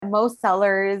most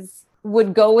sellers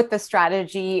would go with the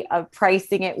strategy of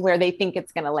pricing it where they think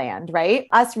it's going to land, right?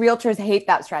 Us realtors hate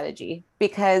that strategy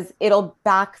because it'll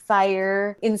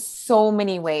backfire in so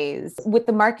many ways. With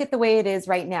the market the way it is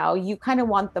right now, you kind of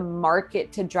want the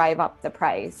market to drive up the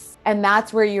price. And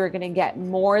that's where you're going to get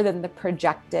more than the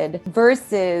projected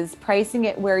versus pricing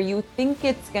it where you think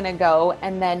it's going to go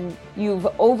and then you've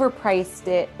overpriced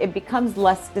it. It becomes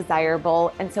less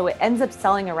desirable. And so it ends up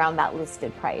selling around that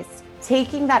listed price.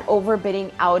 Taking that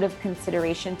overbidding out of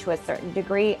consideration to a certain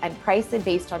degree and price it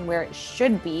based on where it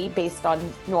should be based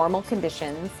on normal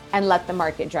conditions and let the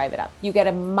market drive it up. You get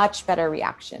a much better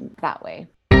reaction that way.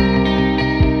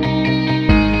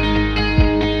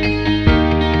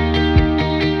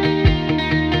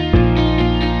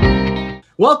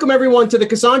 Welcome, everyone, to the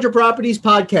Cassandra Properties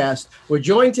Podcast. We're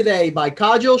joined today by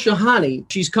Kajal Shahani.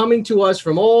 She's coming to us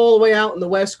from all the way out in the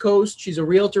West Coast. She's a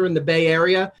realtor in the Bay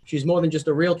Area. She's more than just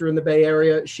a realtor in the Bay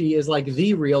Area. She is like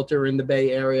the realtor in the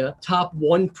Bay Area, top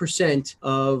 1%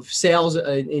 of sales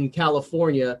in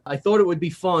California. I thought it would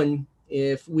be fun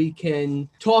if we can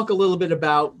talk a little bit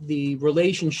about the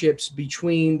relationships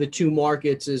between the two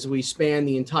markets as we span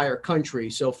the entire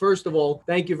country. So first of all,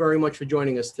 thank you very much for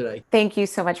joining us today. Thank you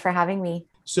so much for having me.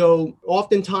 So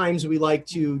oftentimes we like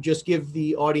to just give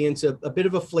the audience a bit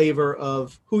of a flavor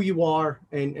of who you are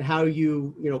and how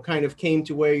you kind of came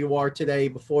to where you are today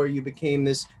before you became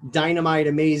this dynamite,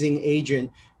 amazing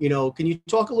agent. Can you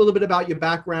talk a little bit about your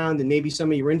background and maybe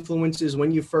some of your influences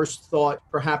when you first thought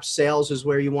perhaps sales is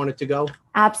where you wanted to go?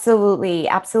 Absolutely.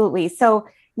 Absolutely. So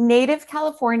native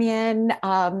Californian,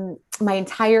 my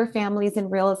entire family's in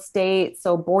real estate,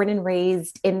 so born and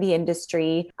raised in the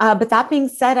industry. But that being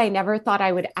said, I never thought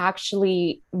I would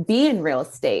actually be in real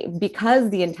estate because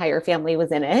the entire family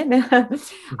was in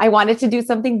it. I wanted to do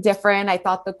something different. I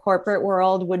thought the corporate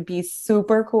world would be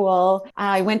super cool.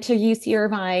 I went to UC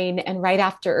Irvine, and right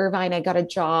after Irvine, I got a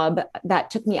job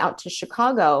that took me out to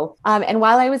Chicago. And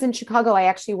while I was in Chicago, I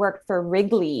actually worked for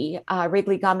Wrigley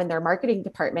Gum in their marketing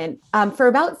department for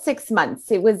about 6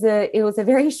 months. It was a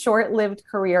very short-lived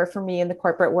career for me in the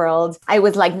corporate world. I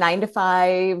was like 9 to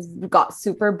 5, got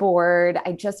super bored.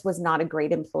 I just was not a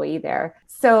great employee there.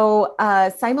 So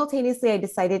simultaneously, I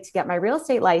decided to get my real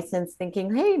estate license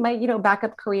thinking, hey, my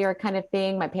backup career kind of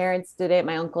thing. My parents did it.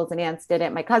 My uncles and aunts did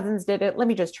it. My cousins did it. Let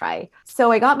me just try.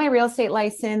 So I got my real estate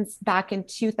license back in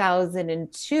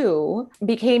 2002,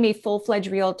 became a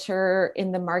full-fledged realtor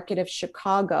in the market of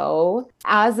Chicago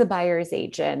as a buyer's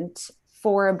agent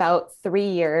for about 3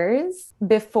 years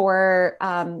before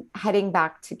heading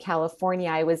back to California.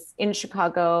 I was in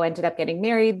Chicago, ended up getting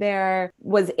married there,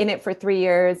 was in it for 3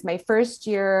 years. My first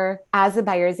year as a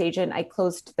buyer's agent, I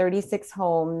closed 36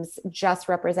 homes just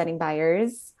representing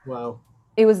buyers. Wow.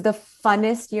 It was the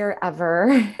funnest year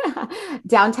ever.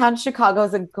 Downtown Chicago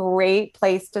is a great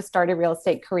place to start a real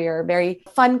estate career. Very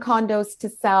fun condos to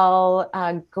sell,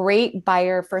 great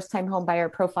buyer, first-time home buyer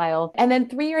profile. And then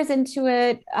 3 years into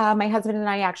it, my husband and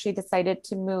I actually decided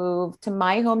to move to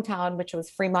my hometown, which was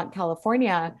Fremont,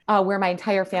 California, where my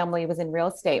entire family was in real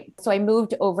estate. So I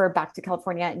moved over back to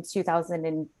California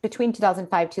in between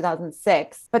 2005,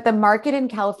 2006. But the market in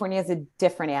California is a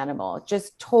different animal,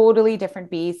 just totally different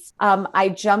beast. I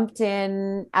jumped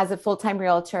in as a full-time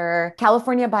realtor.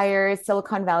 California buyers,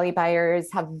 Silicon Valley buyers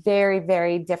have very,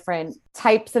 very different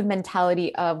types of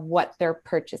mentality of what they're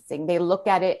purchasing. They look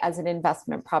at it as an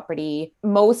investment property.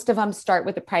 Most of them start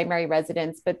with the primary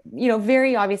residence, but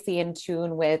very obviously in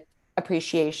tune with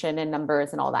appreciation and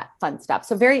numbers and all that fun stuff.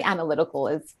 So very analytical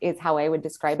is how I would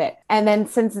describe it. And then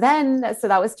since then, so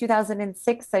that was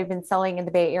 2006, I've been selling in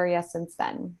the Bay Area since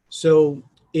then. So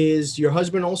is your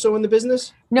husband also in the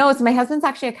business? No, so my husband's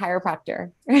actually a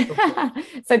chiropractor. Okay.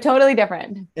 So totally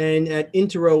different. And at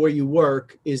Intero, where you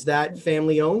work, is that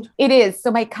family owned? It is. So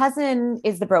my cousin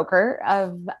is the broker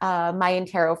of my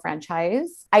Intero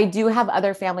franchise. I do have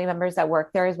other family members that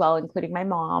work there as well, including my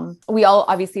mom. We all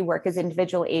obviously work as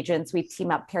individual agents. We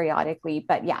team up periodically,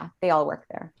 but yeah, they all work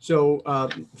there. So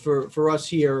for us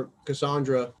here,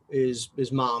 Cassandra is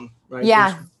mom, right?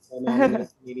 Yeah.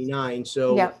 1989.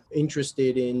 So Yep.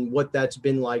 Interested in what that's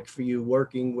been like for you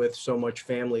working with so much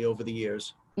family over the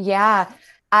years. Yeah,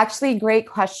 actually, great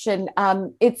question.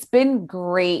 It's been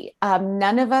great.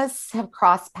 None of us have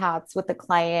crossed paths with a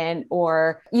client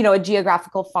or, a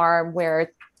geographical farm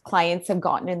where clients have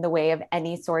gotten in the way of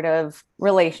any sort of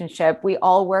relationship. We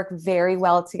all work very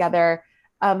well together.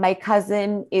 My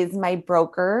cousin is my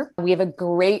broker. We have a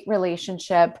great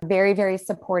relationship, very, very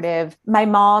supportive. My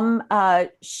mom,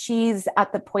 she's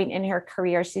at the point in her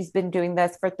career, she's been doing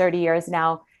this for 30 years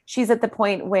now. she's at the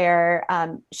point where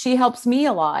she helps me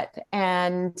a lot.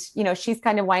 And, she's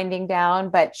kind of winding down,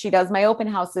 but she does my open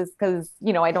houses because,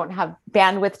 I don't have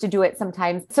bandwidth to do it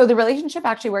sometimes. So the relationship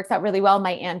actually works out really well.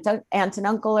 My aunt and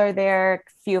uncle are there.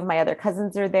 A few of my other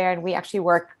cousins are there, and we actually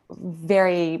work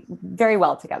very, very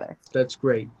well together. That's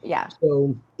great. Yeah.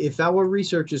 So if our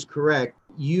research is correct,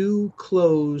 you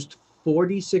closed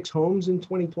 46 homes in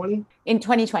 2020? In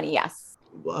 2020, yes.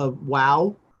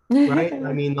 Wow. Right?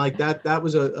 I mean, like that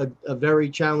was a very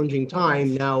challenging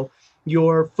time. Now,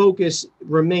 your focus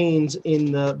remains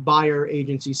in the buyer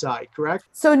agency side, correct?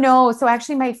 So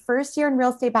actually my first year in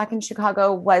real estate back in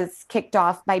Chicago was kicked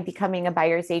off by becoming a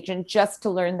buyer's agent just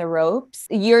to learn the ropes.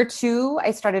 Year 2,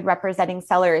 I started representing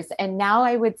sellers. And now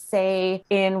I would say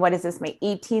in, my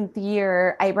 18th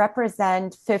year, I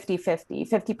represent 50-50,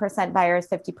 50% buyers,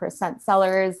 50%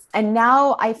 sellers. And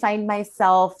now I find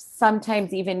myself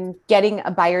sometimes even getting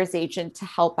a buyer's agent to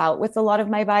help out with a lot of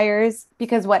my buyers,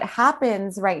 because what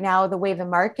happens right now, the way the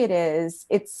market is,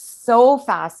 it's so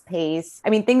fast paced. I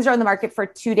mean, things are on the market for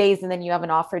 2 days and then you have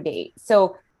an offer date.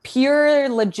 So pure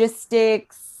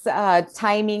logistics,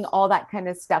 timing, all that kind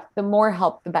of stuff, the more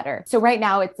help, the better. So right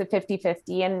now it's a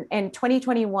 50-50. And in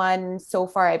 2021, so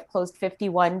far, I've closed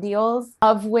 51 deals,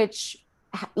 of which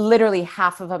literally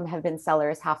half of them have been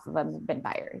sellers, half of them have been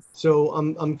buyers. So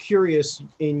I'm curious,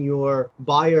 in your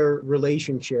buyer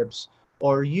relationships,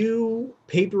 are you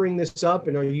papering this up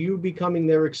and are you becoming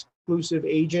their exclusive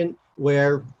agent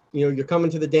where, you're coming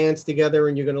to the dance together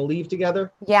and you're going to leave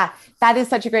together? Yeah, that is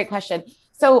such a great question.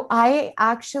 So I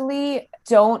actually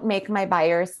don't make my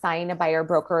buyers sign a buyer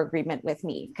broker agreement with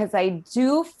me, because I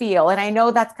do feel, and I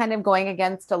know that's kind of going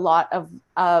against a lot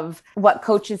of what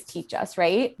coaches teach us,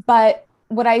 right? But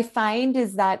what I find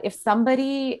is that if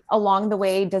somebody along the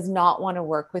way does not want to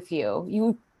work with you,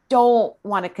 you don't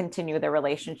want to continue the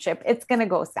relationship, it's going to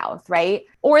go south, right?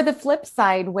 Or the flip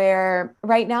side, where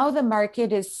right now the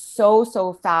market is so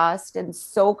fast and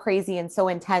so crazy and so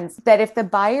intense that if the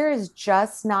buyer is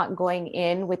just not going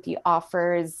in with the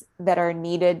offers that are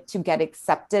needed to get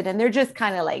accepted, and they're just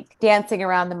kind of like dancing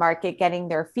around the market, getting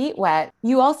their feet wet,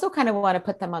 you also kind of want to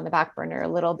put them on the back burner a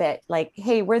little bit. Like,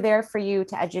 hey, we're there for you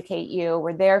to educate you.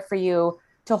 We're there for you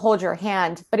to hold your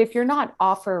hand. But if you're not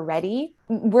offer ready,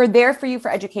 we're there for you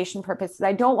for education purposes.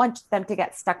 I don't want them to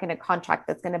get stuck in a contract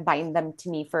that's going to bind them to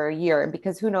me for a year,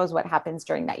 because who knows what happens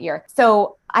during that year.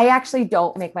 So I actually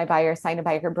don't make my buyer sign a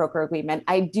buyer broker agreement.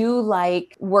 I do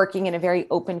like working in a very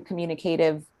open,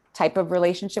 communicative type of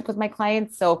relationship with my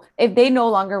clients. So if they no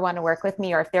longer want to work with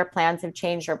me, or if their plans have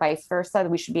changed or vice versa,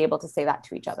 we should be able to say that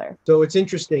to each other. So it's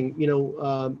interesting,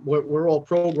 we're all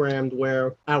programmed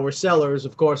where our sellers,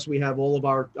 of course, we have all of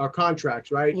our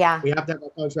contracts, right? Yeah. We have to have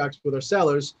our contracts with our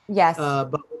sellers. Yes.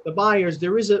 But with the buyers,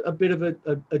 there is a bit of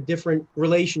a different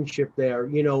relationship there.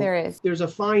 There is. There's a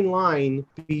fine line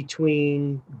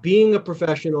between being a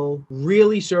professional,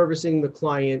 really servicing the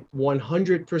client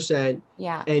 100%,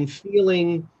 yeah, and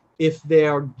feeling if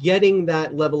they're getting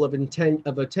that level of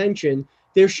attention,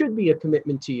 there should be a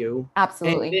commitment to you.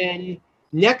 Absolutely. And then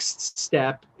next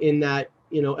step in that,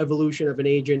 evolution of an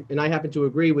agent, and I happen to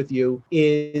agree with you,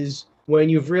 is when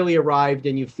you've really arrived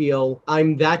and you feel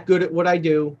I'm that good at what I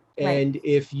do. And right.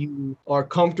 If you are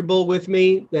comfortable with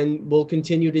me, then we'll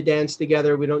continue to dance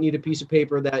together. We don't need a piece of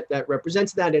paper that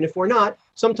represents that. And if we're not,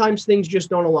 sometimes things just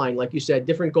don't align. Like you said,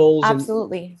 different goals.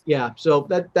 Absolutely. So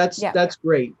that's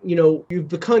great. You've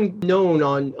become known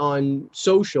on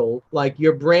social, like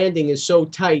your branding is so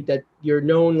tight that you're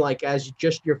known like as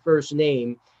just your first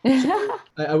name. So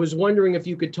I was wondering if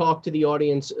you could talk to the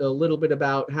audience a little bit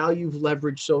about how you've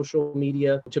leveraged social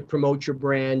media to promote your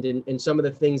brand and some of the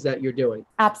things that you're doing.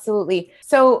 Absolutely.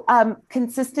 So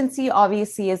consistency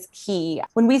obviously is key.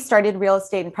 When we started real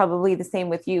estate, and probably the same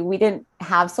with you, we didn't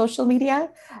have social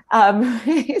media.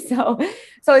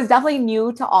 So it's definitely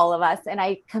new to all of us. And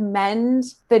I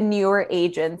commend the newer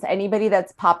agents, anybody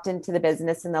that's popped into the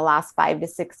business in the last 5 to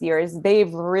 6 years.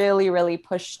 They've really, really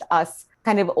pushed us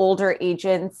kind of older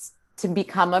agents to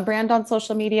become a brand on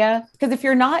social media. Because if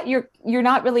you're not, you're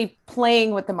not really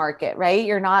playing with the market, right?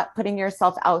 You're not putting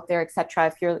yourself out there, et cetera,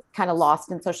 if you're kind of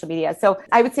lost in social media. So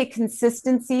I would say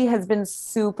consistency has been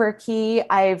super key.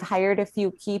 I've hired a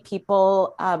few key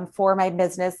people for my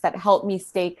business that help me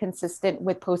stay consistent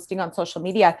with posting on social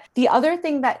media. The other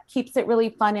thing that keeps it really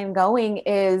fun and going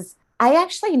is I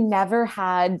actually never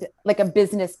had like a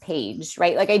business page,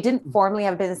 right? Like I didn't formally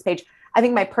have a business page. I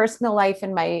think my personal life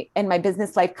and my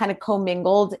business life kind of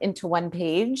commingled into one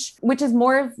page, which is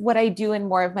more of what I do and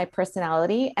more of my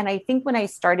personality. And I think when I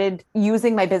started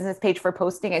using my business page for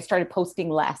posting, I started posting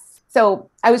less. So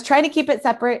I was trying to keep it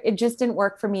separate. It just didn't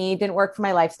work for me, didn't work for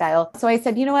my lifestyle. So I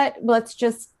said, you know what? Let's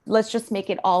just make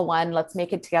it all one. Let's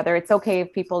make it together. It's okay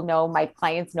if people know, my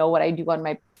clients know what I do on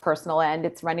my personal end.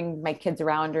 It's running my kids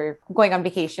around or going on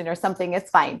vacation or something. It's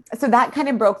fine. So that kind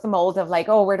of broke the mold of like,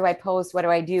 oh, where do I post? What do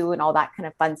I do? And all that kind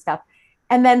of fun stuff.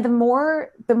 And then the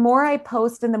more I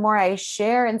post and the more I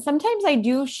share, and sometimes I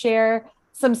do share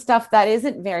some stuff that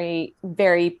isn't very,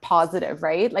 very positive,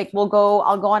 right? Like I'll go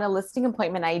on a listing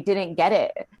appointment. I didn't get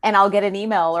it. And I'll get an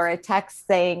email or a text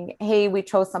saying, hey, we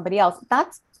chose somebody else.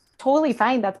 That's totally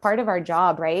fine. That's part of our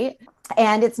job, right?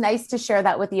 And it's nice to share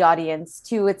that with the audience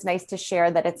too. It's nice to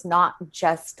share that it's not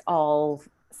just all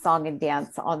song and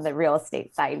dance on the real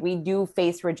estate side. We do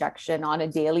face rejection on a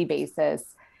daily basis.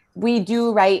 We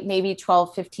do write maybe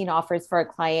 12, 15 offers for a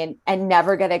client and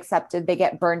never get accepted. They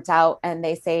get burnt out and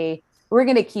they say, we're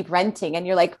going to keep renting. And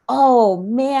you're like, oh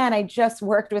man, I just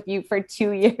worked with you for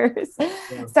 2 years.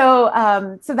 Yeah. So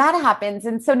that happens.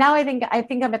 And so now I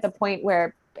think I'm at the point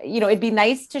where, it'd be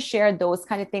nice to share those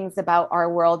kind of things about our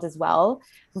world as well,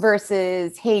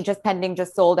 versus, hey, just pending,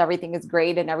 just sold, everything is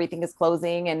great and everything is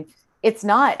closing. And it's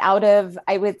not.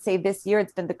 I would say this year,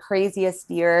 it's been the craziest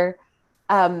year.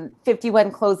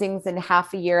 51 closings in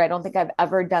half a year. I don't think I've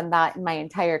ever done that in my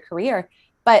entire career,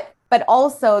 but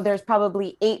also there's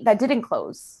probably 8 that didn't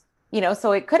close,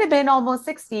 so it could have been almost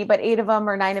 60, but 8 of them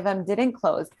or 9 of them didn't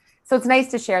close. So it's nice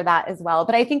to share that as well.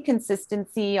 But I think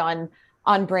consistency on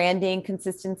branding,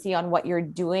 consistency on what you're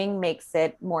doing makes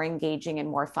it more engaging and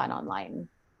more fun online.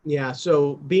 Yeah.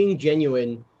 So being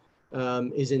genuine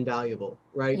is invaluable,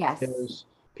 right? Yes. Because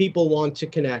people want to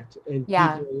connect, and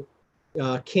people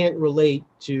can't relate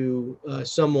to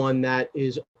someone that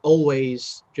is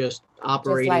always just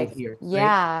operating here. Right?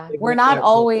 Yeah. We're not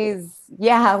always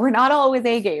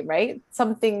A game, right?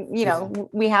 Something,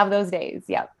 we have those days.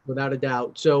 Yeah. Without a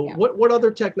doubt. So what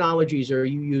other technologies are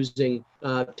you using?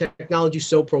 Technology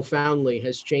so profoundly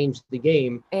has changed the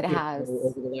game. It has.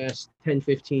 Over the last 10,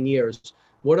 15 years.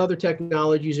 What other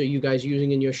technologies are you guys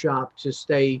using in your shop to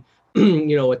stay,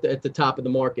 at the top of the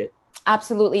market?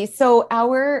 Absolutely. So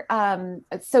Intero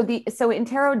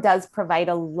does provide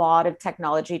a lot of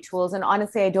technology tools, and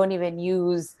honestly, I don't even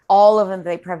use all of them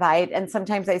they provide. And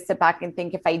sometimes I sit back and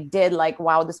think, if I did, like,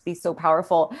 wow, this would be so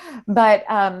powerful. But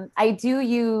I do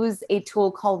use a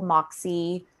tool called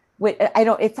Moxie.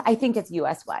 I think it's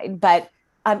US wide, but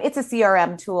it's a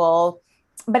CRM tool,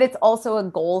 but it's also a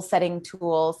goal setting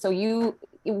tool. So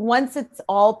once it's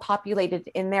all populated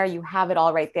in there, you have it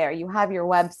all right there. You have your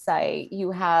website, you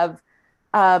have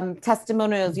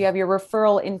testimonials, you have your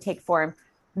referral intake form.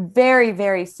 Very,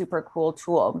 very super cool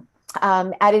tool.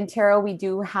 At Intero, we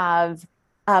do have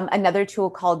another tool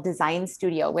called Design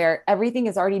Studio, where everything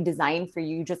is already designed for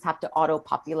you. You just have to auto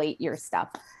populate your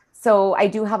stuff. So I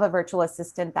do have a virtual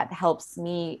assistant that helps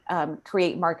me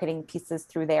create marketing pieces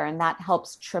through there, and that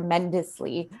helps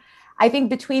tremendously. I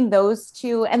think between those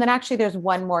two, and then actually there's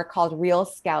one more called Real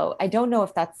Scout. I don't know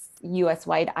if that's US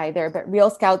wide either, but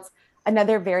Real Scout's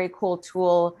another very cool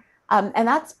tool. And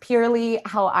that's purely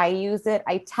how I use it.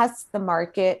 I test the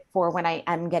market for when I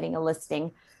am getting a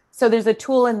listing. So there's a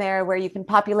tool in there where you can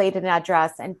populate an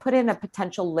address and put in a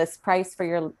potential list price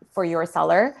for your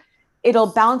seller.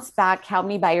 It'll bounce back how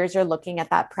many buyers are looking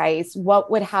at that price. What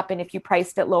would happen if you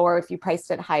priced it lower, if you priced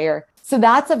it higher? So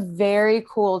that's a very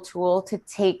cool tool to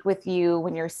take with you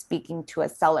when you're speaking to a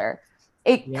seller.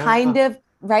 So it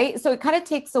kind of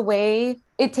takes away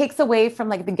from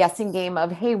like the guessing game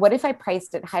of, hey, what if I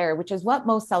priced it higher, which is what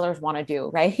most sellers want to do,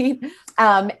 right?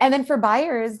 And then for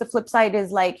buyers, the flip side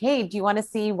is like, hey, do you want to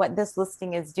see what this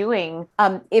listing is doing?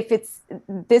 If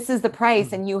this is the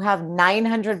price and you have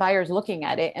 900 buyers looking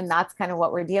at it, and that's kind of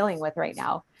what we're dealing with right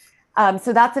now.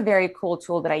 So that's a very cool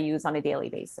tool that I use on a daily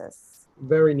basis.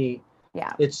 Very neat.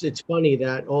 Yeah. It's funny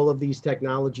that all of these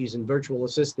technologies and virtual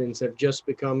assistants have just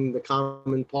become the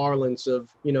common parlance of,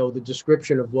 the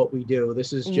description of what we do.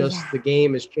 This is just, the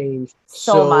game has changed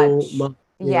so much.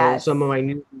 Yes. Some of my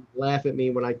newbies laugh at me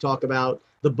when I talk about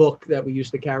the book that we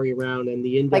used to carry around and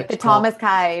the index. Like the Thomas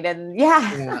Guide and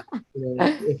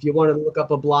if you want to look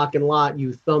up a block and lot,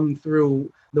 you thumb through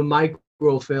the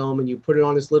microfilm and you put it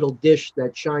on this little dish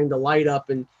that shined the light up,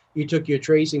 and you took your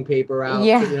tracing paper out.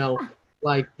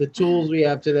 Like the tools we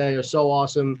have today are so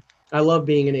awesome. I love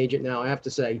being an agent now, I have to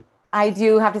say. I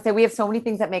do have to say, we have so many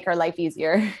things that make our life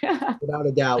easier. Without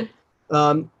a doubt.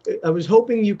 I was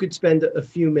hoping you could spend a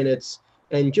few minutes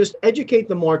and just educate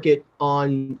the market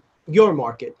on your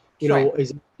market. Is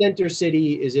it center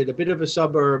city? Is it a bit of a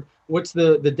suburb? What's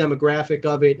the demographic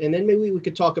of it? And then maybe we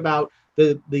could talk about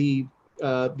the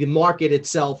market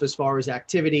itself as far as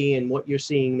activity and what you're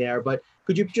seeing there. But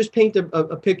Could you just paint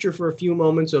a picture for a few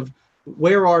moments of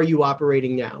where are you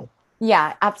operating now?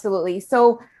 Yeah, absolutely.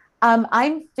 So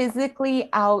I'm physically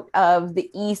out of the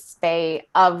East Bay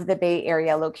of the Bay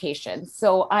Area location.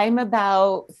 So I'm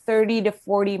about 30 to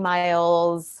 40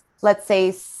 miles, let's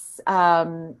say,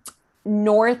 um,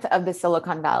 north of the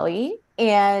Silicon Valley.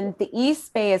 And the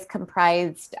East Bay is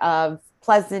comprised of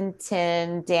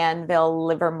Pleasanton, Danville,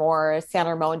 Livermore, San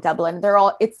Remo, and Dublin. They're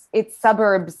all it's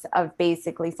suburbs of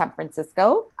basically San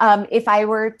Francisco. If I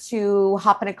were to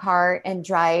hop in a car and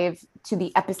drive to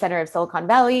the epicenter of Silicon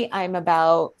Valley, I'm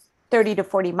about 30 to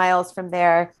 40 miles from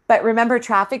there. But remember,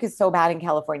 traffic is so bad in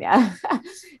California.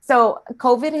 So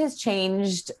COVID has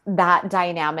changed that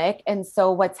dynamic. And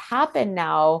so what's happened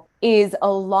now is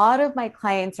a lot of my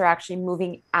clients are actually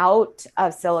moving out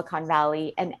of Silicon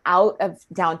Valley and out of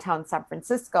downtown San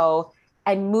Francisco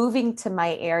and moving to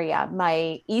my area,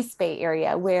 my East Bay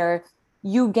area, where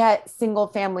you get single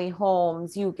family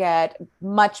homes, you get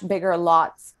much bigger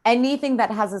lots. Anything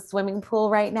that has a swimming pool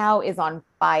right now is on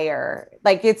fire.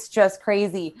 Like it's just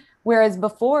crazy. Whereas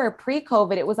before,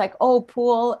 pre-COVID, it was like, oh,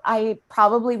 pool, I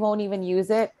probably won't even use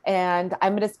it. And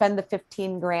I'm going to spend the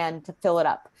 15 grand to fill it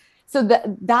up. So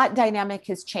that dynamic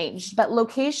has changed. But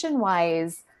location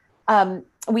wise,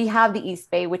 we have the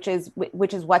East Bay, which is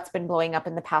what's been blowing up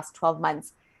in the past 12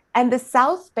 months. And the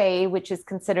South Bay, which is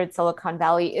considered Silicon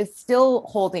Valley, is still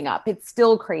holding up. It's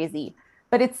still crazy,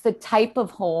 but it's the type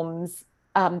of homes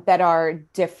that are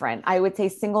different. I would say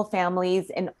single families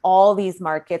in all these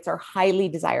markets are highly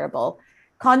desirable.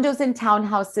 Condos and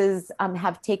townhouses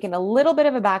have taken a little bit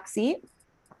of a backseat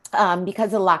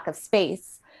because of lack of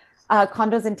space.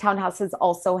 Condos and townhouses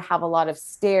also have a lot of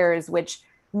stairs, which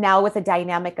now with a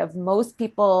dynamic of most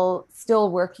people still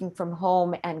working from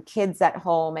home and kids at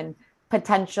home and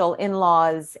potential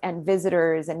in-laws and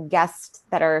visitors and guests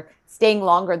that are staying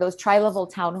longer, those tri-level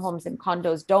townhomes and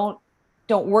condos don't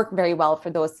work very well for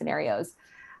those scenarios.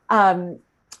 And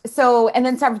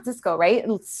then San Francisco, right?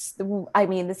 I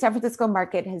mean, the San Francisco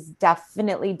market has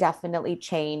definitely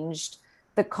changed.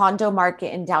 The condo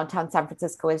market in downtown San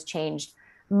Francisco has changed.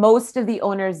 Most of the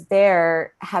owners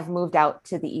there have moved out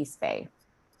to the East Bay.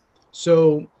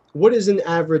 So what is an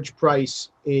average price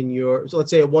so let's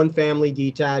say a one family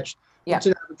detached? What's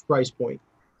an average price point?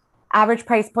 Average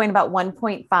price point about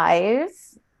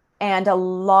 1.5. And a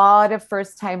lot of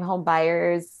first-time home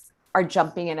buyers are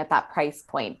jumping in at that price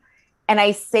point. And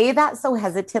I say that so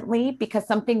hesitantly because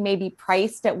something may be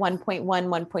priced at 1.1,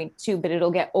 1.2, but it'll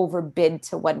get overbid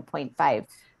to 1.5.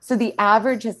 So the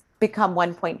average has become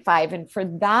 1.5. And for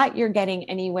that, you're getting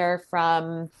anywhere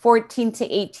from 14 to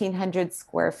 1,800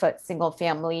 square foot single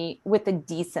family with a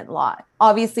decent lot.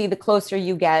 Obviously, the closer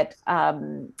you get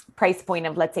price point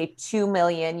of, let's say, 2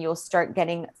 million, you'll start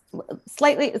getting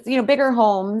slightly, bigger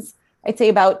homes. I'd say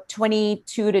about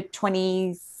 22 to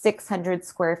 2,600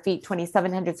 square feet,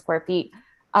 2,700 square feet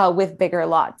with bigger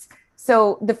lots.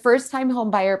 So the first time home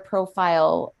buyer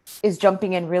profile is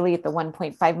jumping in really at the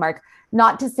 1.5 mark.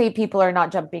 Not to say people are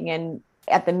not jumping in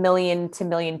at the million to $1.2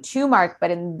 million mark, but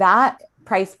in that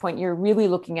price point, you're really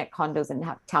looking at condos and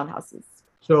townhouses.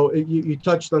 So you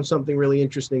touched on something really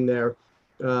interesting there.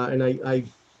 And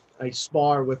I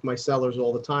spar with my sellers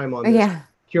all the time on this. Yeah.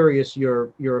 Curious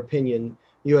your opinion.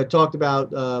 You had talked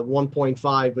about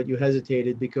 1.5, but you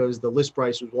hesitated because the list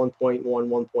price was 1.1,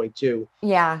 1.2.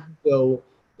 Yeah. So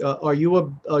are you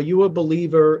a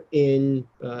believer in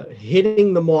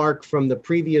hitting the mark from the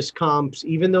previous comps,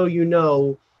 even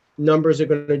though numbers are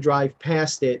going to drive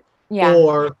past it,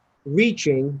 or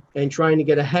reaching and trying to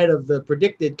get ahead of the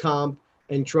predicted comp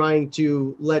and trying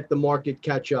to let the market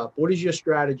catch up? What is your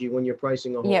strategy when you're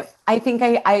pricing a home? Yep. I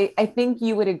think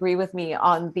you would agree with me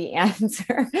on the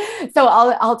answer. So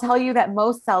I'll tell you that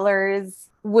most sellers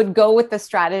would go with the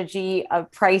strategy of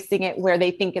pricing it where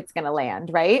they think it's going to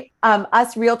land, right?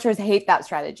 Us realtors hate that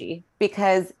strategy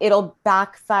because it'll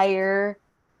backfire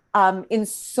in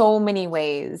so many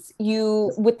ways.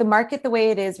 With the market the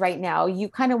way it is right now, you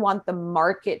kind of want the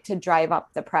market to drive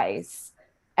up the price.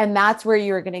 And that's where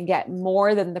you're going to get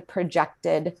more than the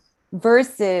projected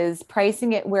versus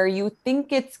pricing it where you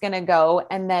think it's going to go.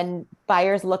 And then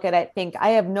buyers look at it, think, I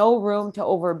have no room to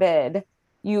overbid.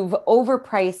 You've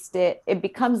overpriced it. It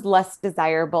becomes less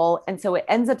desirable. And so it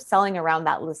ends up selling around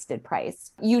that listed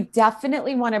price. You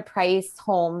definitely want to price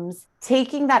homes,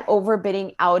 taking that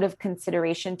overbidding out of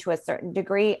consideration to a certain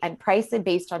degree and price it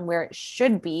based on where it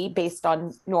should be based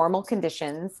on normal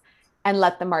conditions and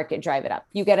let the market drive it up.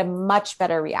 You get a much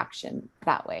better reaction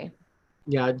that way.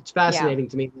 Yeah, it's fascinating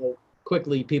to me how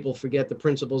quickly people forget the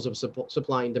principles of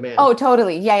supply and demand. Oh,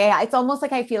 totally. Yeah. It's almost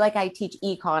like I feel like I teach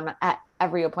econ at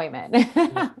every appointment.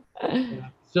 Yeah.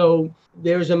 So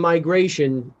there's a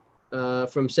migration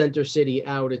from Center City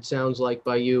out, it sounds like,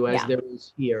 by you, as Yeah. there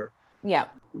is here. Yeah.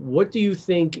 What do you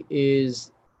think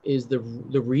is the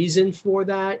reason for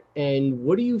that, and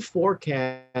what do you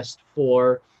forecast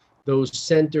for those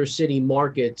Center City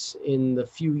markets in the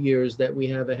few years that we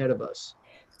have ahead of us?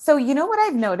 So you know what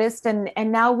I've noticed, and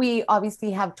now we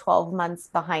obviously have 12 months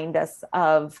behind us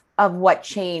of what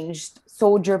changed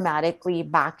so dramatically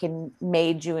back in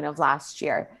May, June of last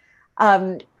year.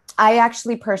 Um, I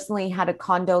actually personally had a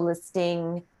condo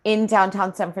listing in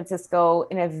downtown San Francisco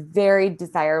in a very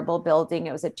desirable building.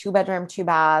 It was a two-bedroom,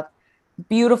 two-bath,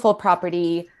 beautiful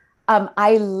property.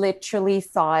 I literally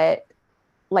saw it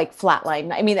like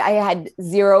flatline. I mean, I had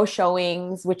zero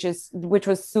showings, which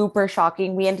was super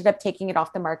shocking. We ended up taking it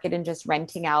off the market and just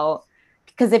renting out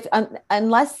because if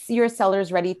unless your seller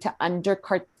is ready to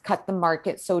undercut the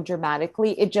market so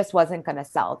dramatically, it just wasn't going to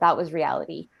sell. That was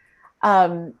reality.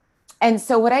 Um, and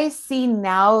so what I see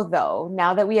now, though,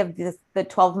 now that we have the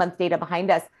 12-month data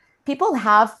behind us, people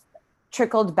have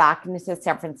trickled back into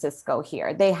San Francisco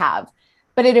here. They have,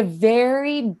 but at a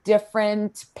very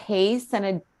different pace and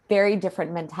a very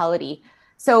different mentality.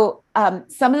 So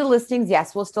some of the listings,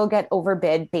 yes, will still get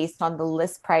overbid based on the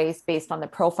list price, based on the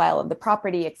profile of the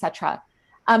property, et cetera.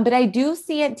 But I do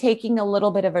see it taking a little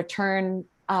bit of a turn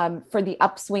for the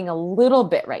upswing a little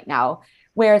bit right now,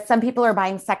 where some people are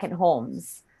buying second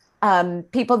homes.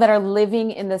 People that are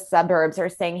living in the suburbs are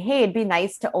saying, hey, it'd be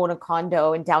nice to own a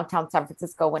condo in downtown San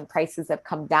Francisco when prices have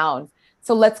come down.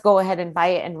 So let's go ahead and buy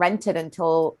it and rent it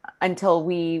until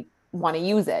we want to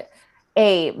use it.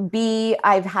 A, B,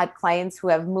 I've had clients who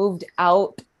have moved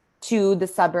out to the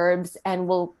suburbs and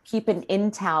will keep an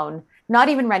in town, not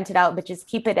even rent it out, but just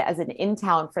keep it as an in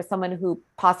town for someone who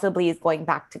possibly is going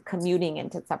back to commuting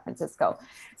into San Francisco.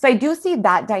 So I do see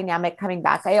that dynamic coming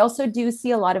back. I also do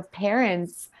see a lot of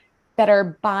parents that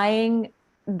are buying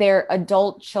their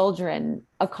adult children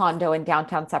a condo in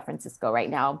downtown San Francisco right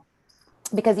now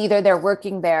because either they're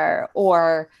working there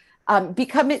or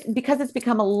because it's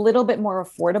become a little bit more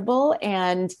affordable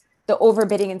and the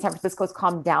overbidding in San Francisco has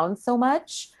calmed down so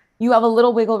much, you have a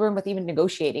little wiggle room with even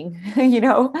negotiating, you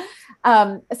know?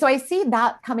 So I see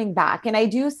that coming back. And I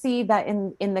do see that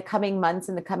in the coming months,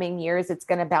 in the coming years, it's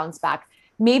going to bounce back.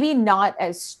 Maybe not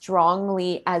as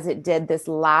strongly as it did this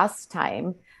last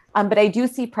time, but I do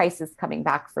see prices coming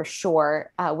back for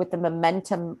sure with the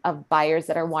momentum of buyers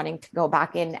that are wanting to go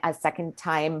back in as second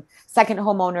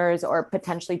homeowners or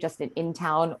potentially just an in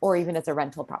town or even as a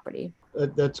rental property.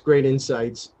 That's great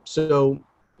insights. So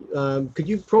could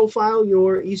you profile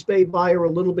your East Bay buyer a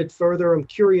little bit further? I'm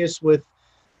curious with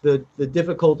the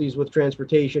difficulties with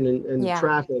transportation and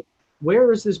traffic.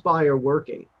 Where is this buyer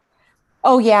working?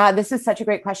 Oh, yeah, this is such a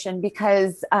great question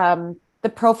because the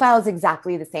profile is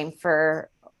exactly the same for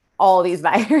all these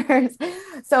buyers.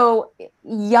 So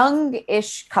young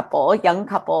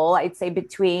couple, I'd say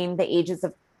between the ages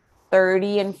of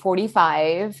 30 and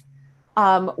 45,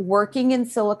 working in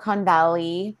Silicon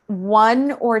Valley,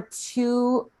 one or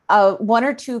two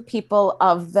people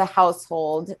of the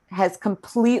household has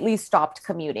completely stopped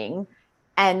commuting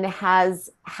and has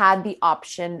had the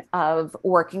option of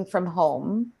working from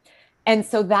home. And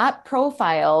so that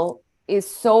profile is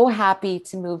so happy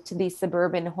to move to these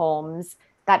suburban homes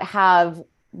that have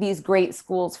these great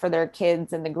schools for their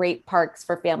kids and the great parks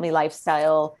for family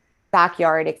lifestyle,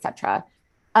 backyard, etc.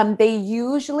 They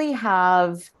usually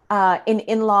have an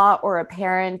in-law or a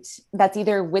parent that's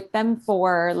either with them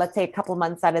for, let's say, a couple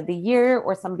months out of the year,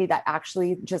 or somebody that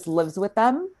actually just lives with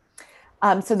them.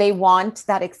 So they want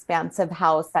that expansive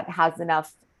house that has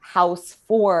enough house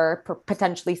for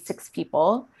potentially 6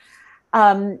 people.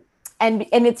 And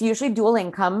it's usually dual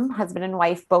income, husband and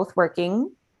wife both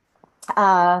working.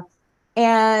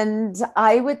 And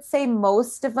I would say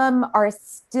most of them are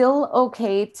still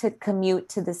okay to commute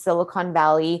to the Silicon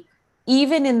Valley,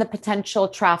 even in the potential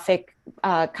traffic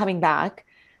coming back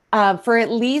for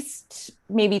at least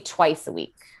maybe twice a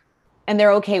week. And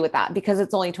they're okay with that because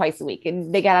it's only twice a week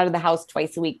and they get out of the house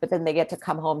twice a week, but then they get to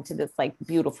come home to this like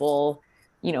beautiful,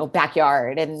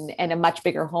 backyard and a much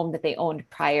bigger home that they owned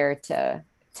prior to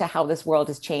how this world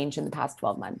has changed in the past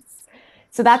 12 months.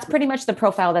 So that's pretty much the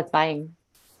profile that's buying.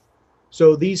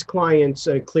 So these clients,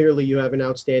 clearly you have an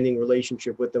outstanding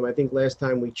relationship with them. I think last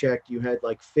time we checked, you had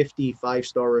like 50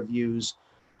 5-star reviews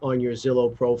on your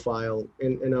Zillow profile.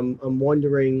 And I'm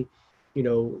wondering,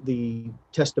 the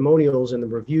testimonials and the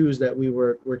reviews that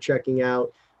we're checking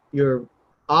out, you're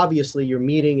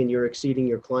meeting and you're exceeding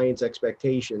your clients'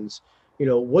 expectations.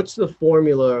 What's the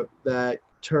formula that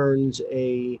turns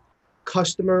a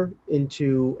customer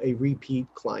into a repeat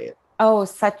client? Oh,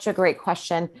 such a great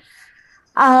question.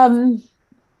 Um,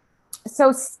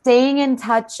 So staying in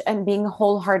touch and being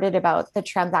wholehearted about the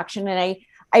transaction. And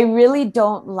I really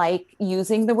don't like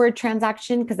using the word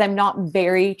transaction because I'm not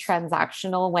very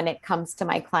transactional when it comes to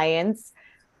my clients.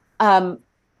 Um,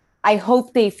 I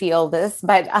hope they feel this,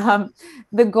 but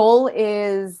the goal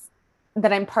is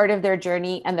that I'm part of their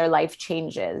journey and their life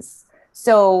changes.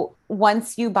 So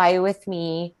once you buy with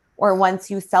me or once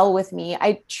you sell with me,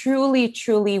 I truly,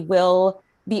 truly will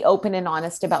be open and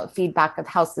honest about feedback of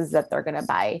houses that they're going to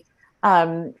buy.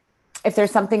 Um, if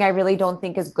there's something I really don't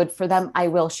think is good for them, I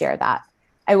will share that.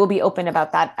 I will be open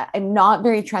about that. I'm not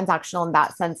very transactional in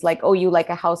that sense, like, oh, you like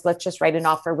a house, let's just write an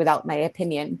offer without my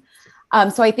opinion.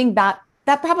 So I think that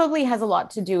probably has a lot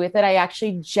to do with it. I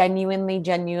actually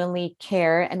genuinely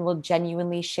care and will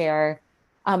genuinely share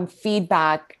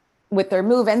feedback with their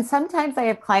move. And sometimes I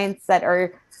have clients that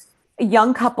are a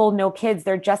young couple, no kids,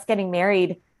 they're just getting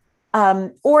married.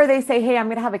 Or they say, hey, I'm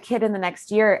going to have a kid in the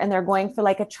next year, and they're going for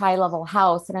like a tri-level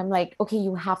house. And I'm like, okay,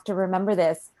 you have to remember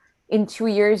this. In 2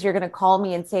 years, you're going to call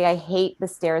me and say, I hate the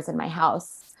stairs in my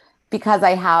house because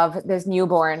I have this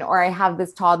newborn or I have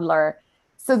this toddler.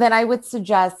 So then I would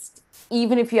suggest,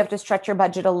 even if you have to stretch your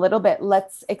budget a little bit,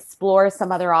 let's explore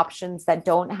some other options that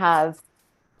don't have,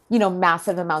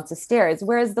 massive amounts of stairs.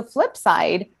 Whereas the flip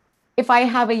side, if I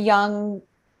have a young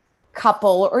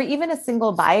couple or even a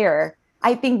single buyer,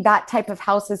 I think that type of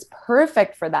house is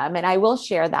perfect for them. And I will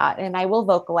share that and I will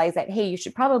vocalize that, hey, you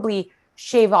should probably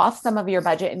shave off some of your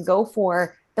budget and go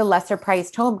for the lesser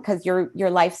priced home because your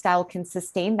lifestyle can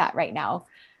sustain that right now.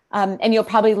 And you'll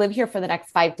probably live here for the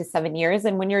next 5 to 7 years.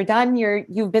 And when you're done,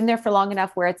 you've been there for long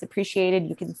enough where it's appreciated,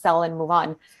 you can sell and move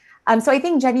on. So I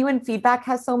think genuine feedback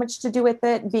has so much to do with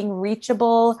it, being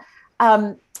reachable.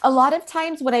 A lot of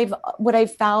times what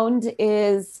I've found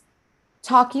is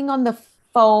talking on the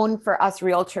phone for us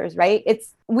realtors, right?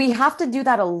 We have to do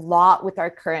that a lot with our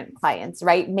current clients,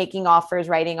 right? Making offers,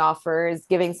 writing offers,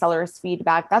 giving sellers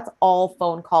feedback. That's all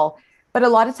phone call. But a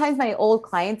lot of times my old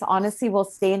clients honestly will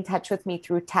stay in touch with me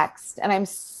through text. And I'm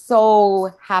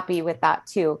so happy with that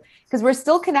too, because we're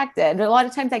still connected. A lot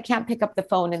of times I can't pick up the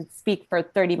phone and speak for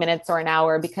 30 minutes or an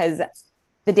hour because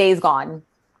the day's gone.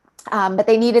 But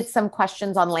they needed some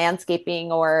questions on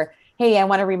landscaping or, hey, I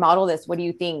want to remodel this. What do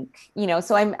you think?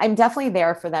 So I'm definitely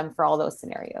there for them for all those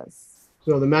scenarios.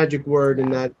 So the magic word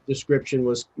in that description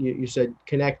was you said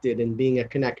connected, and being a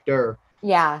connector.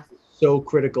 Yeah. So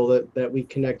critical that we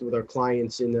connect with our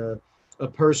clients in a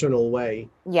personal way.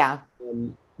 Yeah.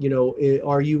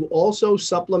 Are you also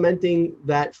supplementing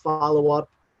that follow-up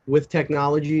with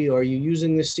technology? Are you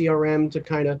using the CRM to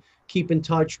kind of keep in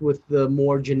touch with the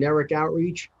more generic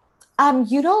outreach?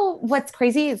 What's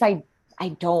crazy is I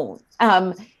don't.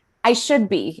 I should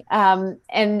be.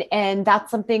 And that's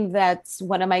something that's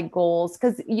one of my goals,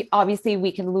 because obviously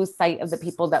we can lose sight of the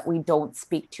people that we don't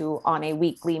speak to on a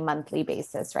weekly, monthly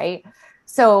basis, right?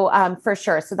 So for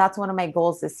sure. So that's one of my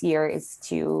goals this year, is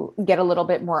to get a little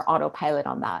bit more autopilot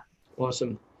on that.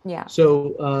 Awesome. Yeah.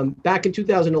 So back in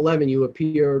 2011, you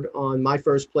appeared on My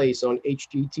First Place on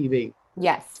HGTV.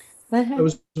 Yes. I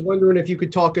was wondering if you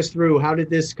could talk us through, how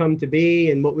did this come to be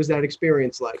and what was that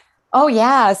experience like? Oh,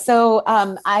 yeah. So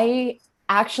I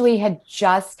actually had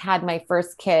just had my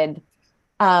first kid.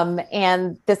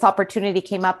 And this opportunity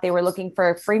came up. They were looking for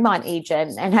a Fremont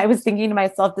agent. And I was thinking to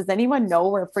myself, does anyone know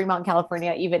where Fremont,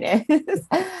 California even is?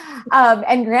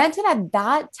 And granted, at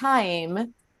that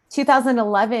time,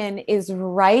 2011 is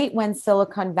right when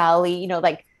Silicon Valley,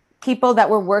 like people that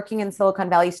were working in Silicon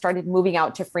Valley started moving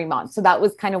out to Fremont. So that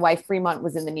was kind of why Fremont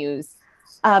was in the news.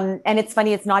 And it's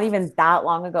funny, it's not even that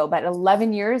long ago, but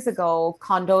 11 years ago,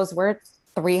 condos were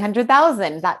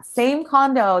 300,000. That same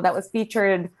condo that was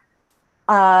featured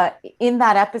in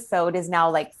that episode is now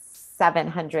like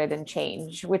 700 and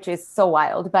change, which is so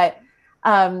wild. But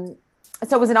so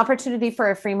it was an opportunity for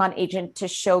a Fremont agent to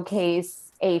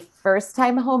showcase a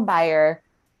first-time home buyer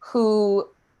who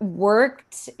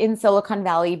worked in Silicon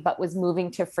Valley but was moving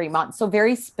to Fremont. So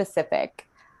very specific.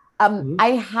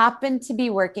 I happened to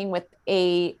be working with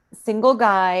a single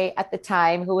guy at the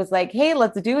time who was like, hey,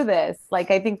 let's do this. Like,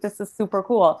 I think this is super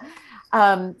cool.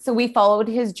 So we followed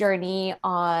his journey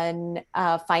on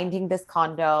finding this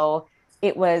condo.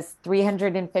 It was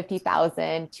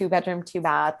 350,000, 2-bedroom,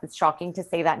 2-bath. It's shocking to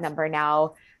say that number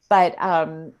now, but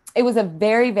it was a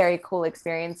very, very cool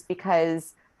experience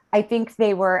because I think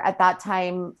they were at that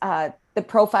time, the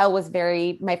profile was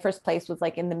my first place was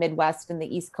like in the Midwest and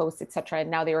the East Coast, et cetera. And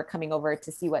now they were coming over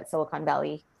to see what Silicon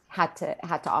Valley had to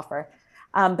offer.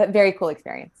 But very cool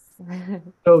experience.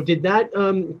 So did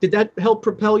that help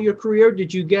propel your career?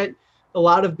 Did you get a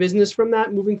lot of business from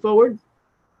that moving forward?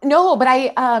 No, but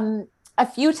a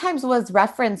few times was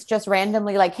referenced just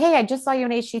randomly, like, "Hey, I just saw you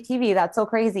on HGTV. That's so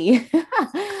crazy."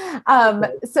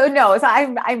 Okay. So no, so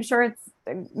I'm sure it's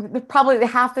probably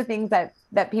half the things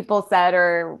that people said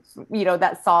or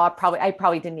that saw probably I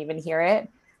probably didn't even hear it.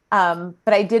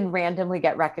 But I did randomly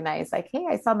get recognized, like, "Hey,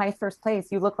 I saw my first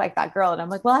place. You look like that girl," and I'm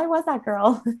like, "Well, I was that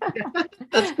girl."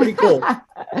 That's pretty cool.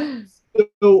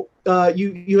 So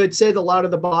you had said a lot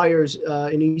of the buyers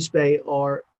in East Bay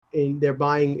they're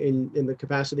buying in the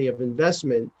capacity of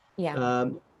investment. Yeah.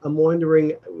 I'm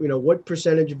wondering, what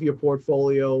percentage of your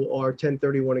portfolio are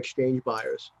 1031 exchange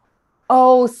buyers?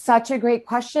 Oh, such a great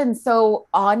question. So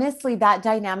honestly, that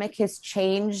dynamic has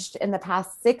changed in the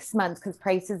past 6 months because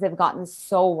prices have gotten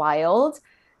so wild.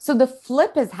 So the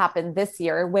flip has happened this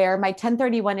year where my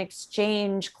 1031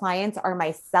 exchange clients are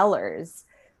my sellers.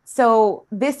 So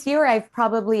this year, I've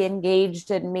probably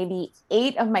engaged in maybe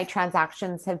 8 of my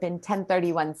transactions have been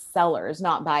 1031 sellers,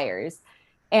 not buyers.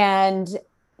 And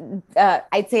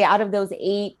I'd say out of those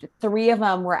 8, 3 of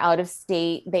them were out of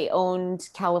state. They owned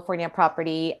California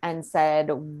property and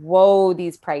said, "Whoa,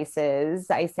 these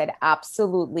prices." I said,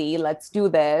 "Absolutely, let's do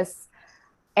this."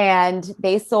 And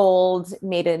they sold,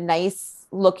 made a nice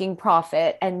looking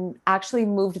profit, and actually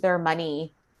moved their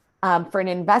money for an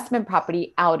investment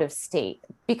property out of state.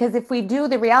 Because if we do,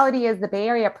 the reality is the Bay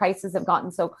Area prices have gotten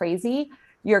so crazy,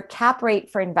 your cap rate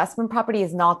for investment property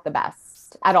is not the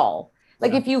best at all.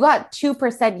 Like Yeah. if you got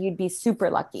 2%, you'd be super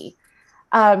lucky.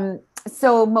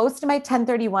 So most of my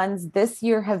 1031s this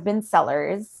year have been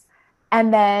sellers.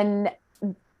 And then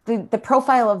the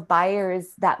profile of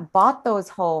buyers that bought those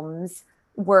homes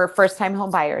were first time home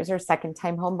buyers or second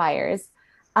time home buyers.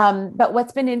 But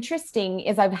what's been interesting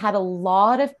is I've had a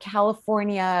lot of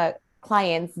California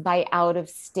clients buy out of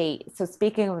state. So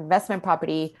speaking of investment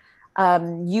property,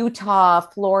 Utah,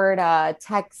 Florida,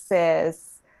 Texas,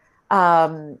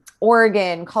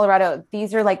 Oregon, Colorado,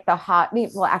 these are like the hot,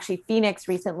 well, actually Phoenix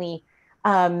recently.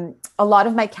 A lot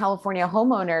of my California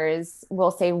homeowners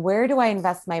will say, "Where do I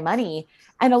invest my money?"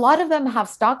 And a lot of them have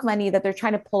stock money that they're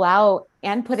trying to pull out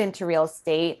and put into real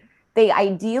estate. They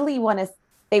ideally want to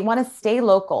stay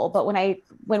local, but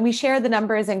when we share the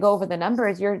numbers and go over the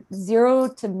numbers, you're 0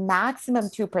 to maximum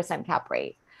 2% cap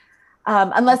rate,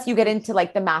 unless you get into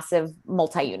like the massive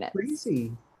multi units.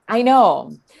 Crazy. I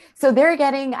know. So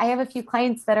I have a few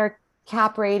clients that are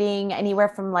cap rating anywhere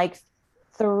from like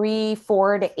 3,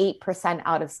 4 to 8%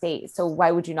 out of state. So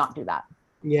why would you not do that?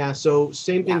 Yeah. So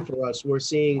same Yeah. thing for us. We're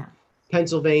seeing Yeah.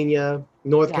 Pennsylvania,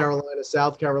 North Yeah. Carolina,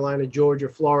 South Carolina, Georgia,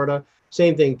 Florida.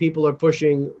 Same thing. People are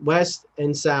pushing west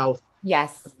and south,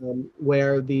 Yes.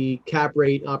 where the cap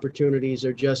rate opportunities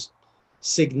are just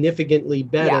significantly Yeah.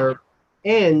 better.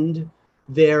 And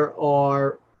there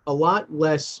are a lot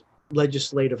less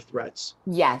legislative threats.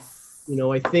 Yes.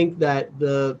 I think that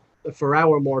for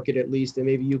our market at least, and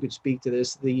maybe you could speak to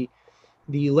this, the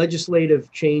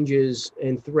legislative changes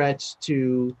and threats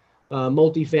to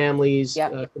multifamilies,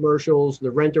 Yep. commercials,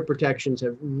 the renter protections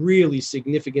have really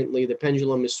significantly, the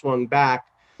pendulum has swung back.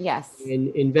 Yes. And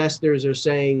investors are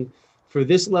saying, for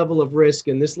this level of risk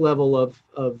and this level of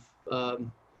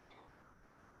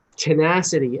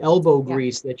tenacity, elbow Yep.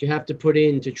 grease that you have to put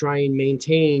in to try and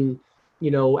maintain,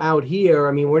 out here.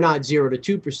 I mean, we're not 0 to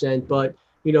 2%, but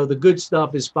the good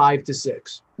stuff is 5 to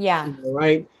 6. Yeah.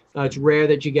 Right? It's rare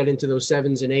that you get into those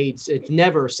 7s and 8s. It's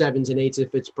never 7s and 8s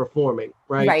if it's performing,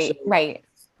 right? So Right. Right.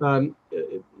 um,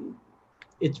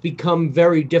 it's become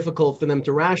very difficult for them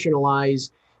to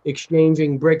rationalize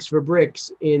exchanging bricks for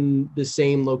bricks in the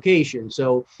same location.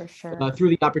 So For sure. through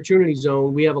the opportunity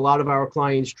zone, we have a lot of our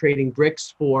clients trading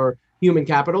bricks for human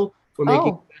capital. We're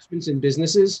making Oh, investments in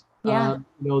businesses. yeah.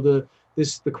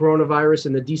 The coronavirus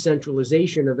and the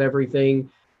decentralization of everything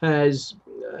has,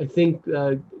 I think,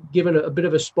 given a bit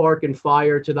of a spark and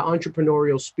fire to the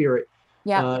entrepreneurial spirit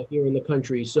Yep. here in the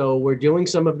country. So we're doing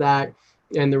some of that,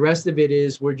 and the rest of it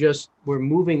is we're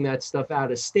moving that stuff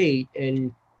out of state.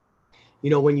 And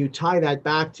when you tie that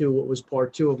back to what was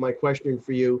part 2 of my question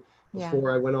for you Yeah.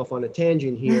 before I went off on a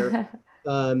tangent here,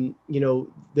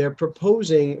 they're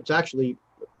proposing, it's actually,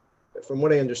 from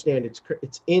what I understand,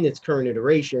 it's in its current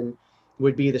iteration,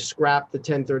 would be to scrap the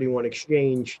 1031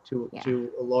 exchange Yeah.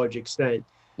 to a large extent.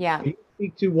 Yeah. Can you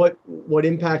speak to what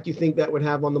impact you think that would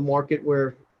have on the market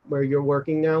where you're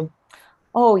working now?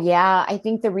 Oh, yeah. I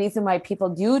think the reason why people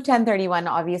do 1031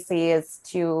 obviously is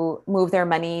to move their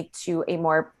money to a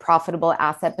more profitable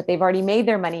asset, but they've already made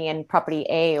their money in property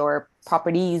A or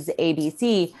properties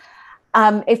ABC.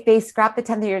 If they scrap the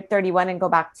 1031 and go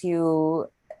back to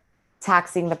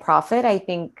taxing the profit, I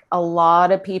think a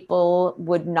lot of people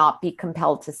would not be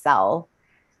compelled to sell,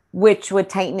 which would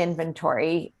tighten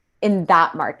inventory. in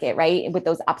that market, right? With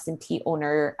those absentee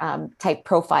owner type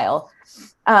profile.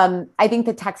 I think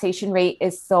the taxation rate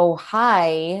is so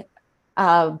high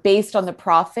based on the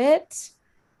profit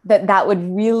that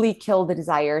would really kill the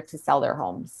desire to sell their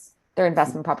homes, their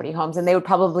investment property homes, and they would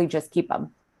probably just keep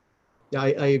them. Yeah,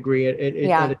 I agree. At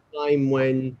a time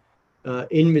when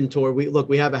inventory,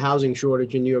 we have a housing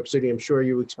shortage in New York City. I'm sure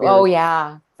you experienced. Oh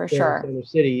yeah, for sure. In the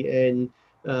city, and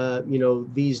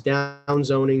these down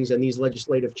zonings and these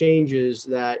legislative changes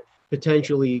that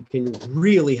potentially can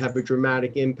really have a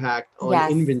dramatic impact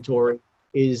on inventory.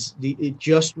 It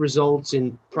just results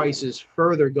in prices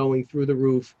further going through the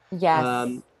roof.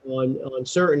 Yes. On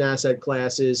certain asset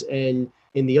classes, and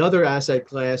in the other asset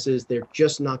classes, they're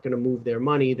just not going to move their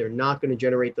money. They're not going to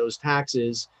generate those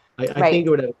taxes. I think it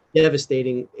would have a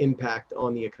devastating impact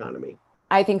on the economy.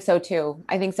 I think so too.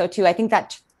 I think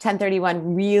that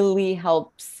 1031 really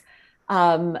helps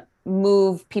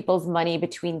move people's money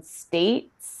between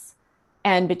states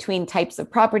and between types of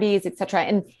properties, et cetera.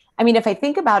 And I mean, if I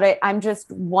think about it, I'm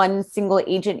just one single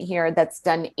agent here that's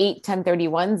done 8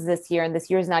 1031s this year. And this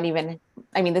year is not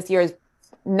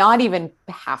even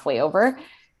halfway over.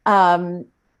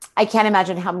 I can't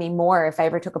imagine how many more, if I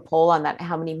ever took a poll on that,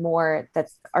 how many more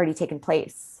that's already taken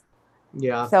place.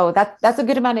 Yeah. So that's a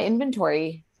good amount of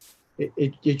inventory.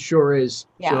 It sure is.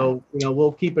 Yeah. So,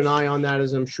 we'll keep an eye on that,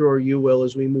 as I'm sure you will,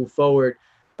 as we move forward.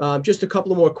 Just a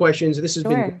couple of more questions. This has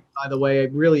been good, by the way. I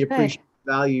really appreciate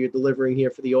the value you're delivering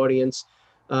here for the audience.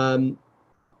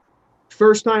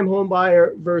 First-time home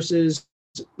buyer versus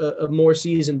a more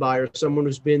seasoned buyer, someone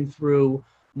who's been through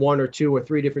 1 or 2 or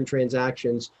 3 different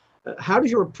transactions. How does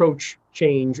your approach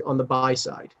change on the buy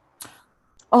side?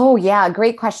 Oh yeah,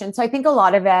 great question. So I think a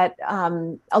lot of that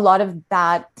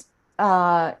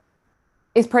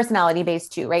is personality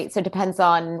based too, right? So it depends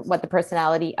on what the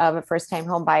personality of a first-time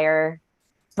home buyer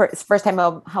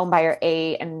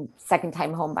A and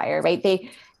second-time home buyer, right?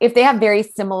 If they have very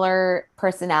similar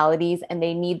personalities and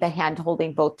they need the hand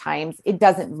holding both times, it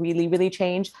doesn't really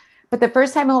change. But the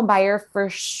first-time home buyer, for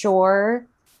sure,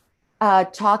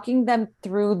 talking them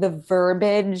through the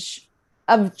verbiage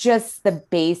of just the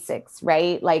basics,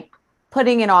 right? Like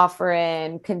putting an offer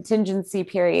in, contingency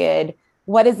period,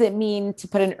 what does it mean to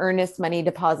put an earnest money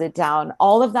deposit down?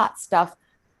 All of that stuff,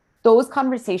 those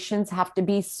conversations have to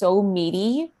be so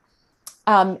meaty.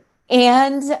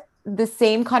 And the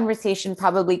same conversation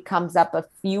probably comes up a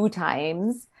few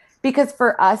times, because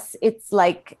for us, it's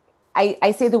like,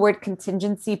 I say the word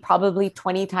contingency probably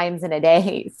 20 times in a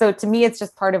day. So to me, it's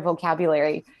just part of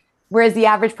vocabulary, whereas the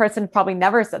average person probably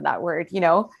never said that word,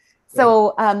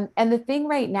 So, and the thing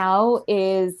right now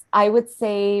is, I would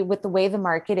say with the way the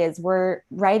market is, we're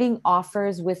writing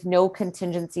offers with no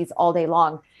contingencies all day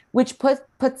long, which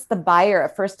puts the buyer, a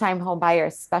first-time home buyer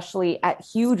especially, at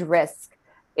huge risk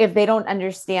if they don't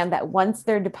understand that once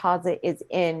their deposit is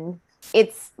in,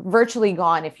 it's virtually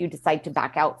gone if you decide to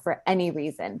back out for any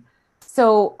reason.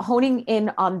 So honing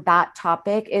in on that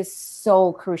topic is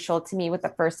so crucial to me with a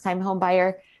first-time home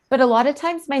buyer. But a lot of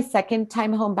times my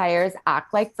second-time home buyers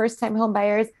act like first-time home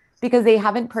buyers because they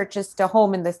haven't purchased a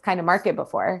home in this kind of market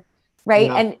before, right?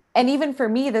 Yeah. And even for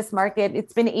me, this market,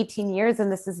 it's been 18 years, and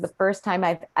this is the first time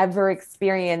I've ever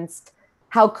experienced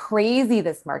how crazy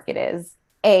this market is.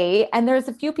 And there's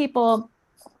a few people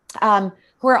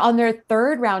who are on their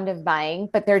 3rd round of buying,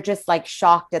 but they're just like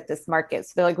shocked at this market.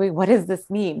 So they're like, wait, what does this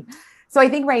mean? So I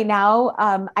think right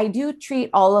now, I do treat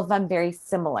all of them very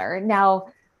similar. Now,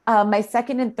 my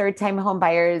second and third time home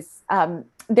buyers,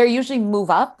 they're usually move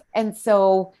up. And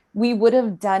so we would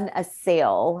have done a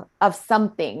sale of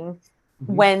something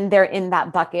when they're in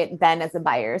that bucket then as a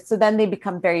buyer. So then they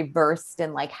become very versed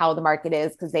in like how the market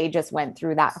is, because they just went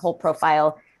through that whole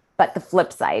profile, but the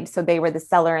flip side. So they were the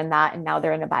seller in that, and now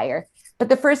they're in a buyer. But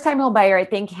the first time home buyer, I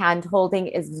think hand holding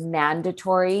is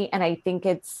mandatory. And I think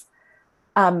it's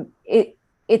a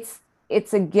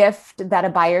gift that a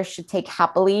buyer should take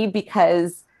happily,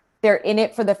 because they're in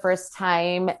it for the first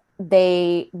time.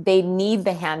 They need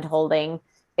the hand holding,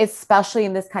 especially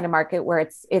in this kind of market where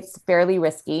it's fairly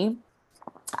risky.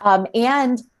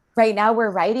 And right now we're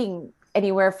writing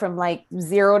anywhere from like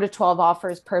 0 to 12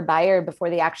 offers per buyer before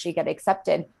they actually get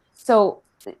accepted. So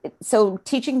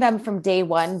teaching them from day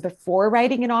one before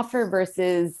writing an offer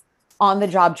versus on the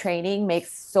job training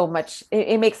makes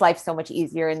life so much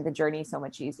easier and the journey so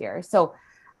much easier. So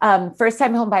first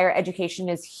time home buyer education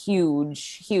is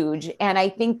huge. And I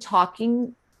think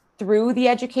talking through the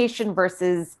education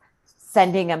versus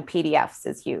sending them PDFs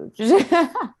is huge.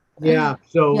 Yeah.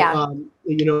 So,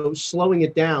 slowing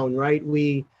it down, right?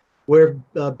 We're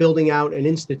building out an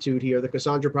institute here, the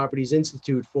Cassandra Properties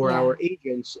Institute, for our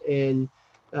agents. And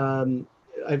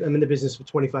I'm in the business for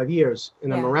 25 years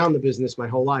and I'm Yeah. around the business my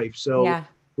whole life. So Yeah.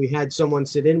 we had someone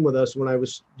sit in with us when I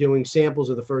was doing samples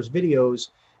of the first videos,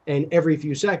 and every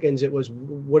few seconds it was,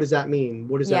 what does that mean?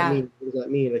 What does that Yeah. mean? What does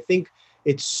that mean? I think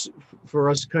it's for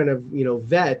us kind of,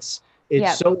 vets, it's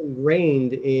Yep. so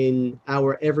ingrained in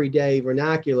our everyday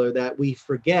vernacular that we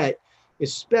forget,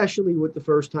 especially with the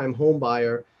first time home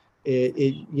buyer.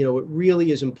 It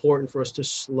really is important for us to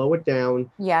slow it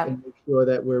down Yep. and make sure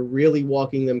that we're really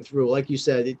walking them through. Like you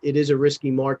said, it is a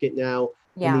risky market now,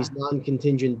 and Yeah. these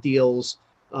non-contingent deals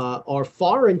are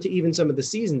foreign to even some of the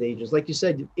seasoned agents. Like you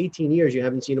said, 18 years, you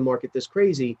haven't seen a market this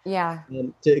crazy. Yeah.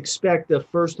 To expect a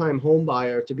first-time home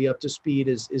buyer to be up to speed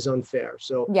is unfair.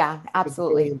 So Yeah, it's really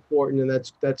absolutely. important, and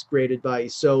that's great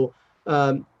advice. So,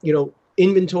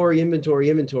 inventory.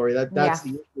 That's Yeah. the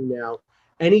issue now.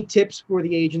 Any tips for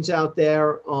the agents out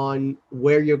there on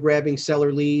where you're grabbing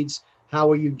seller leads?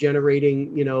 How are you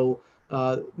generating,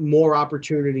 more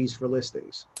opportunities for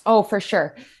listings? Oh, for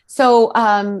sure. So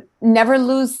never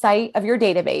lose sight of your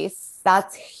database.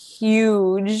 That's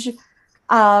huge.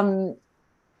 Um,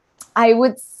 I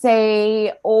would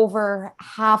say over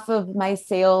half of my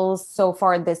sales so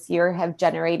far this year have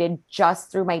generated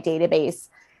just through my database.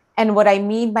 And what I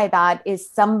mean by that is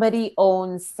somebody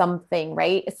owns something,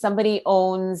 right? Somebody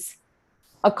owns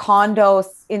a condo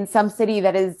in some city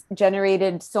that has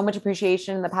generated so much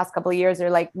appreciation in the past couple of years. They're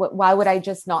like, why would I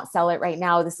just not sell it right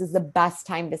now? This is the best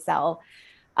time to sell.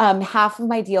 Half of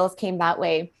my deals came that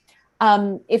way.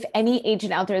 If any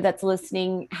agent out there that's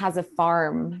listening has a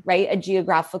farm, right, a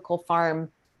geographical farm,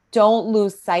 don't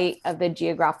lose sight of the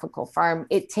geographical farm.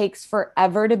 It takes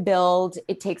forever to build,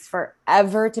 it takes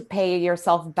forever to pay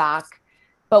yourself back.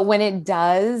 But when it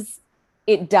does,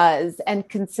 it does. And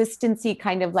consistency,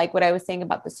 kind of like what I was saying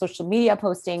about the social media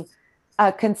posting,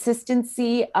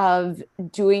 consistency of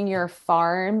doing your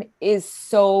farm is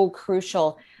so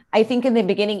crucial. I think in the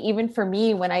beginning, even for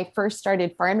me, when I first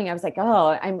started farming, I was like,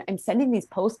 oh, I'm sending these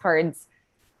postcards.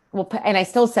 Well, and I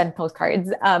still send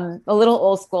postcards, a little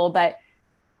old school, but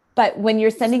when you're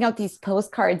sending out these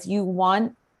postcards, you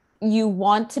want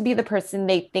to be the person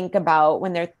they think about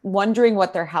when they're wondering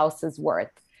what their house is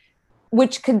worth,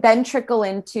 which could then trickle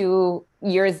into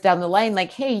years down the line.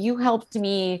 Like, hey, you helped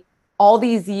me all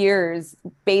these years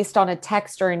based on a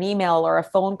text or an email or a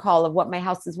phone call of what my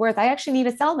house is worth. I actually need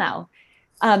to sell now.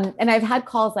 And I've had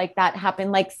calls like that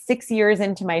happen like 6 years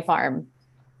into my farm.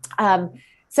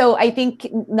 So I think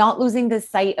not losing the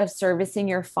sight of servicing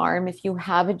your farm, if you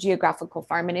have a geographical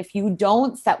farm, and if you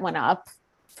don't set one up,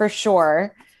 for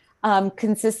sure,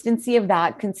 consistency of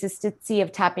that, consistency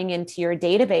of tapping into your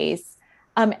database,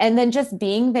 and then just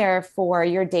being there for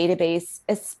your database,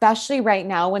 especially right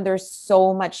now when there's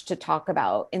so much to talk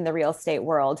about in the real estate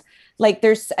world. Like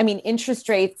interest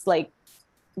rates,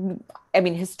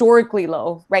 historically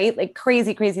low, right? Like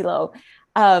crazy, crazy low.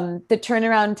 The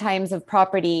turnaround times of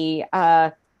property,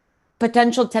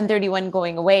 potential 1031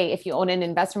 going away. If you own an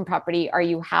investment property, are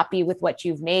you happy with what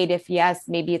you've made? If yes,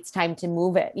 maybe it's time to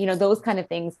move it, those kind of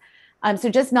things. So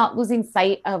just not losing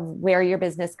sight of where your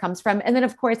business comes from. And then,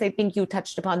 of course, I think you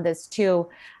touched upon this too.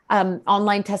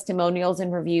 Online testimonials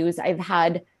and reviews. I've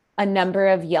had a number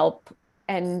of Yelp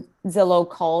and Zillow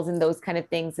calls and those kind of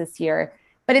things this year.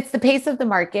 But it's the pace of the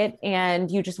market, and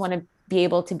you just want to be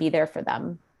able to be there for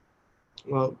them.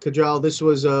 Well, Kajal, this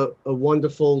was a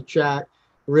wonderful chat,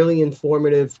 really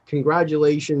informative.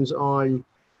 Congratulations on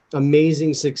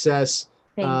amazing success.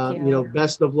 Thank you.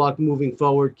 Best of luck moving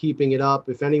forward, keeping it up.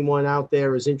 If anyone out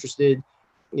there is interested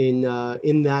in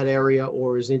that area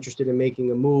or is interested in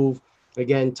making a move,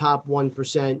 again, top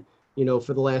 1%,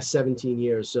 for the last 17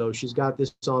 years. So she's got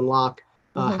this on lock.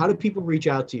 How do people reach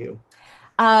out to you?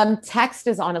 Text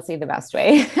is honestly the best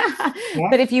way.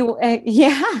 But if you,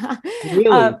 Really?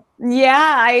 Wow.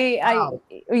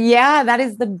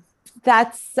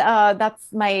 That's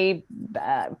my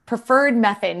preferred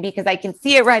method because I can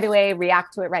see it right away,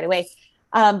 react to it right away.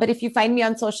 But if you find me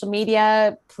on social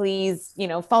media, please,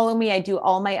 follow me. I do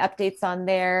all my updates on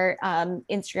there.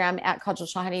 Instagram at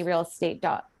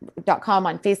kajalshahanirealestate.com,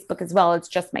 on Facebook as well. It's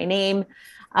just my name.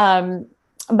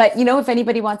 But, if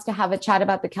anybody wants to have a chat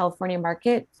about the California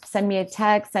market, send me a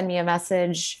text, send me a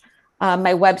message.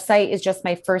 My website is just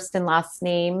my first and last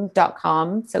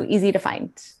name.com. So easy to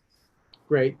find.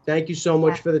 Great. Thank you so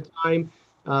much for the time.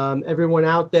 Everyone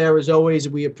out there, as always,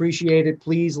 we appreciate it.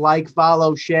 Please like,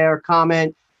 follow, share,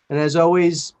 comment. And as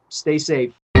always, stay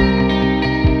safe.